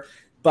whatever.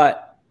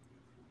 But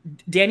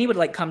Danny would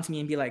like come to me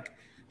and be like,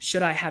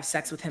 should I have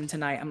sex with him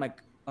tonight? I'm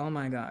like, oh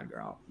my God,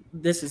 girl,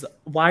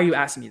 why are you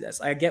asking me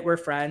this? I get we're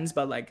friends,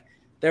 but like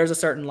there's a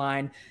certain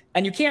line,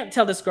 and you can't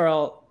tell this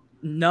girl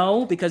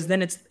no, because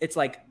then it's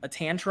like a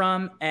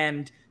tantrum,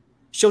 and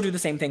she'll do the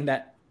same thing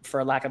that,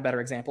 for lack of a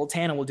better example,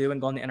 Tana will do and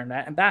go on the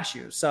internet and bash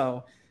you.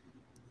 So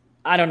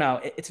I don't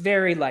know. It's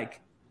very like,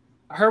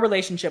 her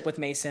relationship with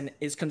Mason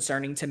is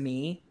concerning to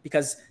me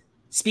because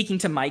speaking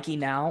to Mikey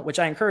now, which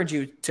I encourage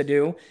you to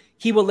do,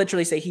 he will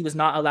literally say he was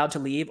not allowed to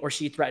leave, or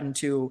she threatened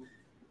to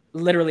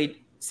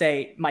literally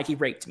say Mikey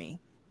raped me.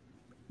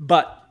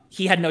 But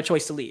he had no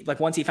choice to leave. Like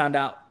once he found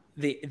out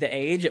the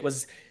age, it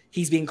was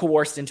he's being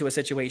coerced into a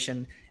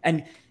situation.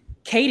 And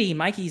Katie,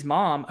 Mikey's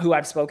mom, who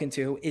I've spoken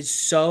to, is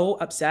so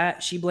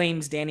upset. She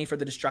blames Danny for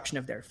the destruction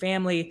of their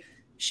family.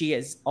 She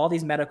has all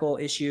these medical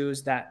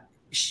issues that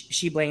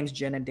she blames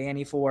Jen and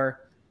Danny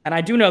for. And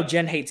I do know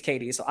Jen hates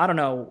Katie, so I don't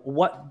know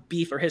what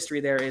beef or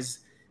history there is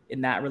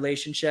in that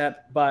relationship.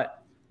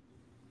 But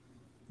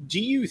do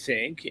you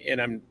think,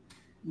 and I'm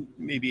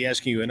maybe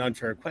asking you an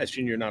unfair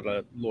question, you're not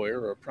a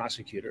lawyer or a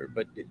prosecutor,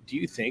 but do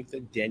you think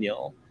that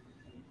Danielle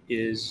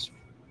is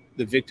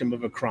the victim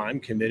of a crime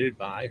committed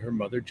by her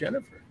mother,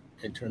 Jennifer,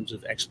 in terms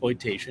of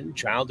exploitation,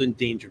 child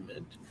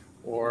endangerment,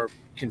 or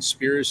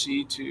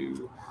conspiracy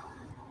to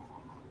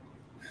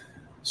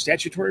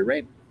statutory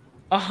rape?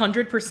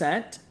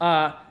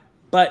 100%.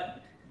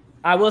 But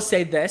I will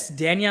say this,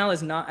 Danielle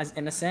is not as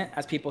innocent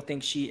as people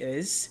think she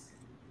is.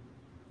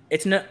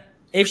 It's not.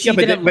 If she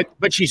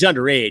but she's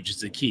underage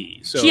is the key.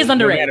 So she is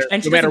underage,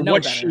 and no matter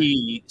what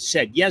she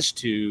said yes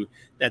to,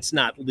 that's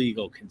not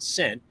legal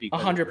consent.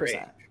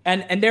 100%.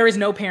 And there is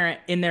no parent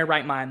in their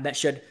right mind that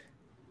should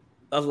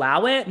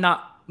allow it,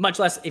 not much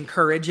less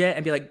encourage it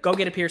and be like, go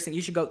get a piercing.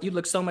 You should go. You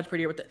look so much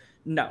prettier with it.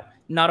 No,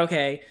 not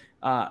okay.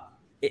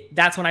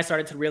 that's when I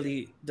started to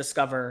really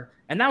discover,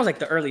 and that was like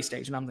the early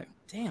stage. And I'm like,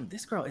 damn,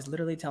 this girl is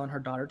literally telling her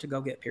daughter to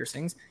go get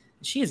piercings.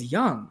 She is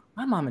young.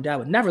 My mom and dad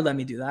would never let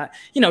me do that.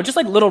 Just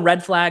like little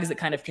red flags that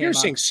kind of came up.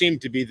 Piercings seem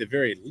to be the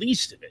very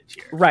least of it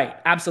here. Right.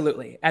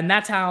 Absolutely. And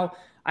that's how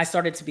I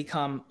started to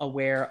become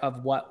aware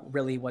of what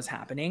really was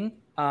happening.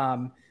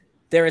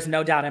 There is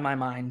no doubt in my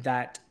mind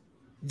that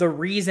the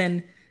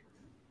reason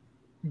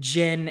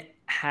Jen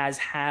has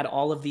had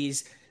all of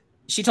these,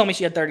 she told me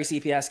she had 30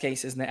 CPS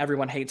cases and that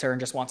everyone hates her and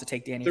just wants to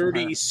take Danny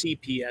 30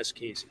 CPS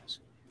cases.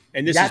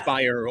 And this is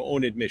by her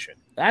own admission.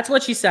 That's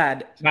what she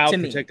said Child to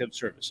me. Protective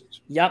Services.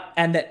 Yep.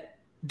 And that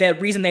the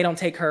reason they don't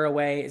take her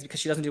away is because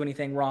she doesn't do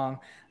anything wrong.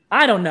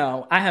 I don't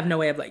know. I have no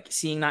way of like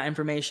seeing that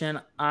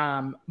information.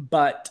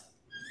 But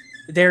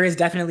there is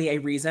definitely a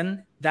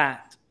reason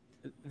that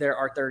there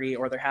are 30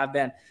 or there have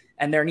been,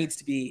 and there needs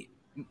to be.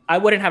 I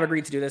wouldn't have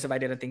agreed to do this if I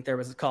didn't think there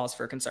was a cause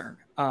for concern.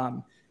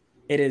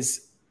 It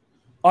is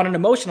on an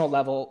emotional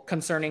level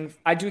concerning.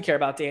 I do care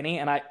about Danny,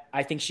 and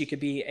I think she could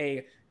be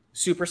a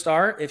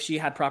superstar if she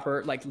had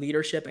proper like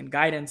leadership and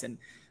guidance and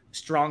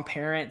strong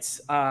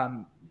parents.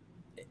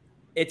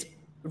 It's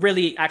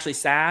really actually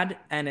sad,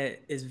 and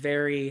it is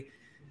very,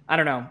 I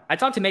don't know. I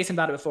talked to Mason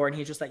about it before, and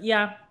he's just like,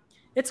 yeah,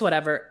 it's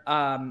whatever.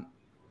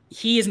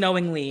 He is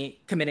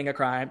knowingly committing a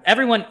crime.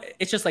 Everyone,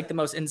 it's just like the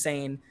most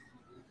insane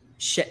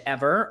shit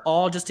ever,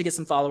 all just to get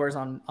some followers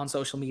on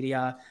social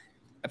media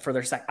for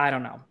their I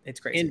don't know. It's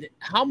crazy. And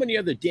how many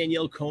other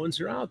Danielle Cohens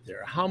are out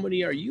there? How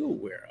many are you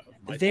aware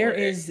of? There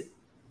is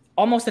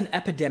almost an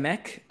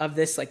epidemic of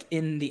this, like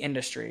in the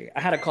industry.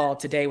 I had a call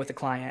today with a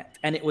client,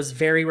 and it was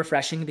very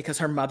refreshing because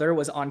her mother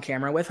was on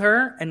camera with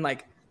her and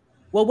like,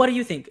 well, what do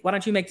you think? Why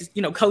don't you make this,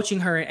 coaching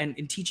her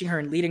and teaching her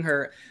and leading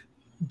her.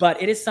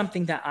 But it is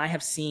something that I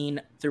have seen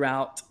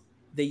throughout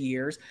the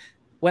years.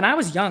 When I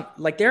was young,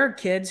 like there are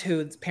kids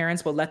whose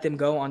parents will let them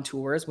go on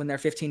tours when they're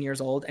 15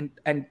 years old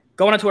and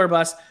go on a tour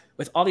bus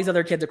with all these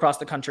other kids across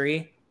the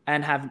country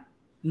and have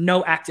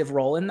no active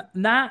role in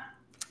that.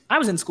 I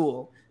was in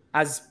school,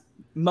 as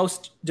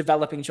most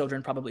developing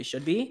children probably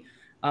should be.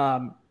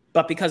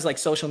 But because like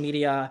social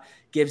media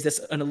gives this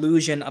an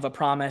illusion of a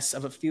promise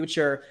of a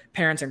future,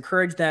 parents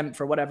encourage them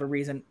for whatever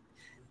reason.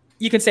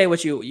 You can say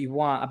what you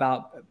want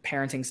about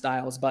parenting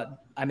styles,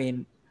 but I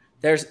mean,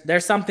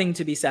 there's something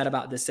to be said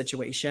about this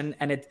situation.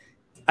 And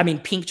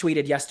Pink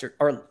tweeted yesterday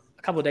or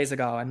a couple of days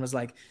ago and was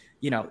like,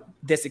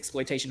 this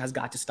exploitation has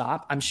got to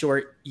stop. I'm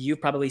sure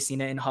you've probably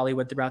seen it in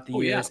Hollywood throughout the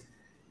years.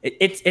 Yeah.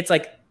 It's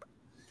like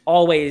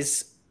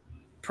always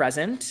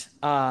present.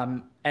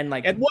 And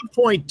like, at what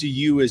point do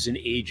you as an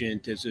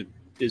agent, as a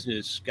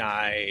business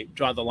guy,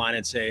 draw the line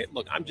and say,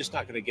 look, I'm just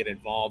not going to get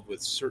involved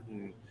with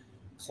certain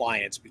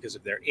clients because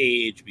of their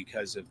age,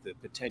 because of the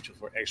potential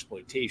for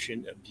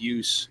exploitation,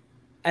 abuse?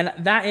 And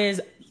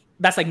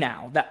that's like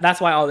now. That's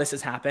why all this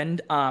has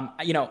happened.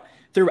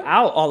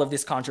 Throughout all of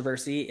this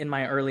controversy in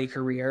my early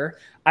career,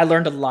 I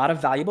learned a lot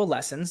of valuable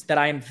lessons that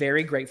I am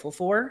very grateful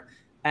for.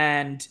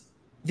 And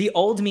the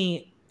old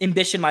me,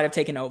 ambition might have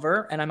taken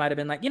over, and I might have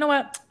been like, you know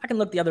what? I can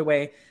look the other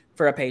way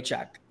for a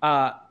paycheck.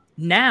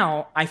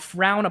 Now I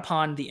frown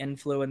upon the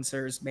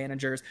influencers,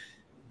 managers.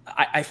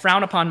 I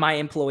frown upon my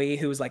employee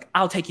who's like,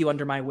 I'll take you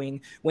under my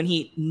wing, when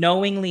he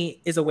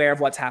knowingly is aware of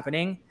what's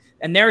happening.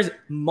 And there's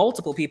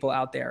multiple people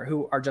out there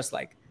who are just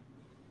like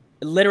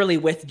literally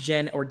with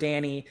Jen or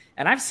Danny.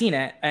 And I've seen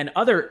it, and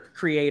other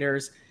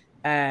creators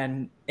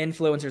and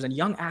influencers and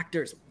young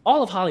actors,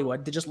 all of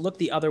Hollywood, to just look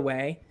the other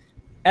way.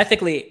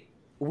 Ethically,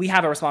 we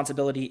have a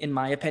responsibility, in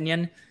my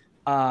opinion,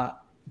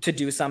 to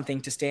do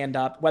something, to stand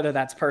up, whether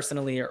that's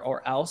personally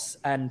or else.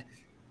 And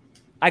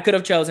I could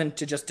have chosen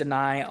to just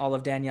deny all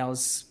of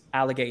Danielle's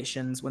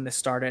allegations when this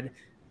started,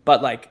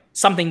 but like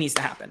something needs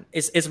to happen.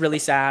 It's really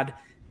sad.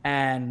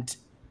 And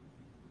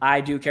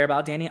I do care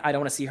about Danny. I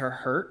don't want to see her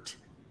hurt.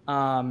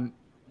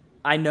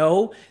 I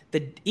know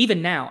that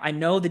even now, I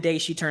know the day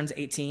she turns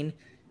 18,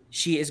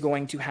 she is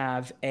going to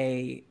have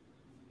an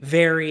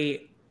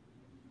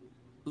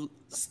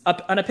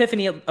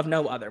epiphany of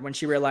no other, when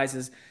she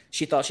realizes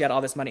she thought she had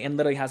all this money and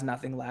literally has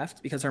nothing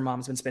left because her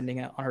mom's been spending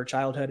it on her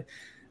childhood.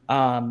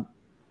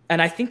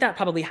 And I think that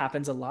probably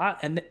happens a lot.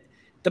 And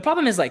the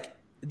problem is like,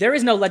 there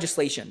is no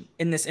legislation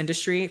in this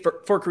industry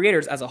for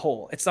creators as a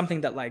whole. It's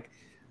something that like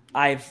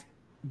I've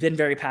been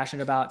very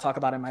passionate about, talk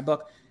about in my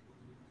book.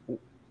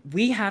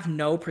 We have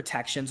no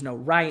protections, no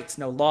rights,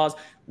 no laws.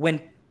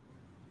 When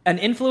an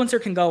influencer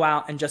can go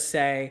out and just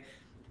say,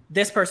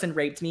 this person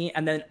raped me,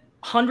 and then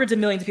hundreds of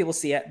millions of people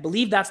see it,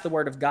 believe that's the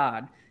word of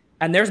God,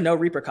 and there's no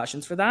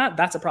repercussions for that,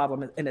 that's a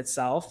problem in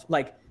itself.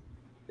 Like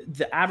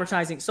the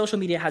advertising, social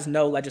media has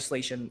no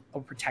legislation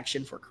or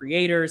protection for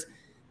creators.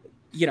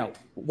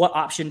 What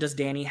option does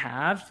Danny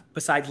have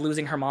besides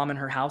losing her mom and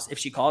her house if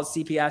she calls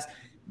CPS?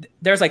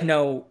 There's like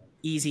no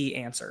easy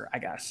answer, I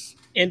guess.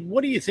 And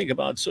what do you think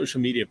about social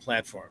media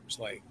platforms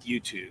like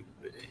YouTube?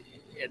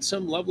 At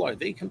some level, are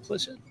they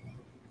complicit?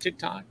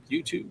 TikTok,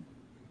 YouTube?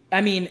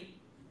 I mean,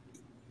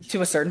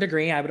 to a certain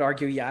degree, I would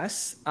argue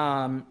yes.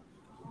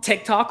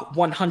 TikTok,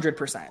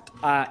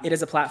 100%. It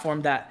is a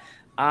platform that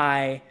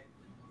I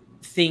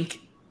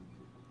think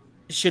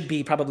should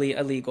be probably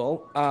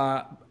illegal.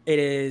 It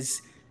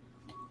is,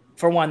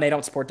 for one, they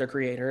don't support their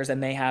creators,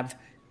 and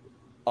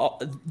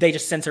they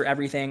just censor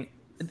everything.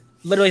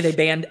 Literally, they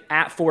banned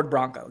at Ford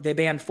Bronco. They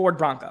banned Ford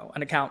Bronco,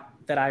 an account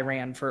that I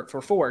ran for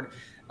Ford.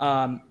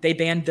 They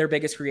banned their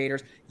biggest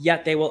creators,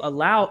 yet they will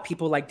allow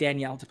people like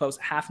Danielle to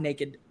post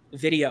half-naked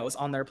videos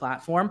on their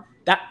platform.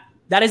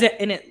 That is it,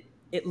 in it,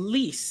 at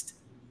least,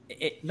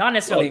 not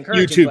necessarily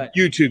encouraging.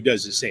 YouTube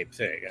does the same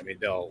thing. I mean,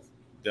 they'll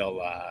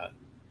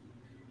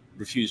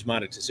refuse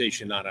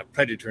monetization on a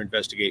predator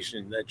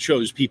investigation that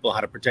shows people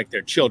how to protect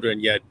their children.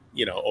 Yet,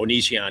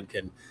 Onision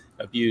can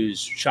abuse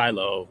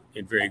Shiloh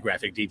in very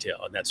graphic detail,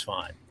 and that's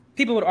fine.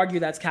 People would argue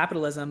that's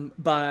capitalism,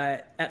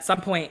 but at some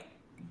point,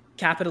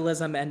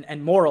 capitalism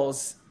and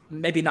morals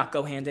maybe not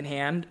go hand in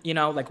hand.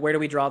 Like, where do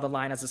we draw the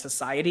line as a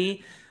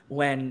society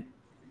when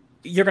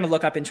you're going to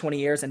look up in 20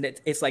 years and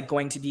it's like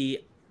going to be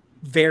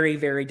very,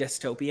 very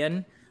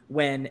dystopian,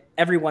 when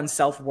everyone's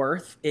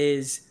self-worth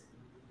is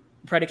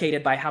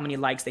predicated by how many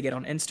likes they get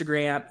on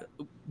Instagram.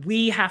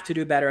 We have to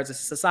do better as a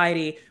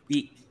society.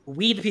 We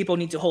the people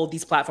need to hold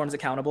these platforms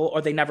accountable,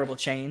 or they never will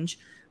change.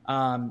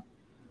 And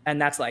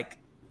that's like,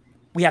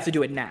 we have to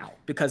do it now,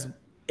 because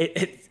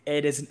it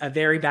is a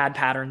very bad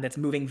pattern that's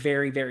moving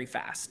very, very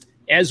fast.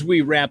 As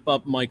we wrap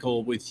up,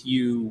 Michael, with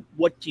you,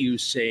 what do you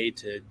say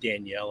to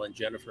Danielle and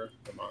Jennifer?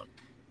 Come on.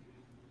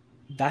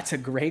 That's a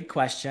great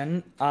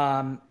question.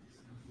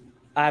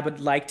 I would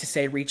like to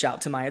say reach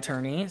out to my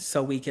attorney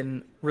so we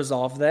can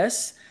resolve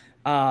this.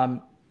 I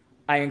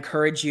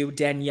encourage you,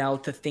 Danielle,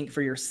 to think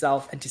for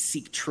yourself and to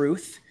seek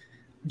truth.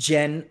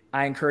 Jen,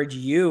 I encourage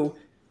you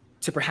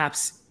to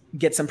perhaps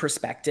get some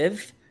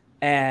perspective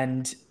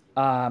and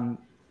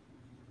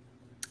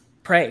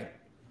pray.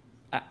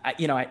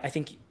 I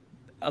think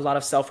a lot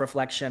of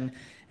self-reflection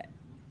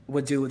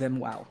would do them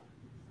well.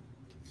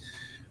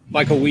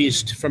 Michael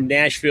Wiest from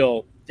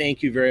Nashville,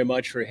 thank you very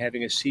much for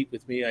having a seat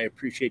with me. I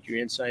appreciate your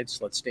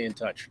insights. Let's stay in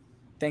touch.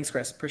 Thanks,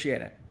 Chris.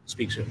 Appreciate it.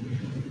 Speak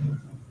soon.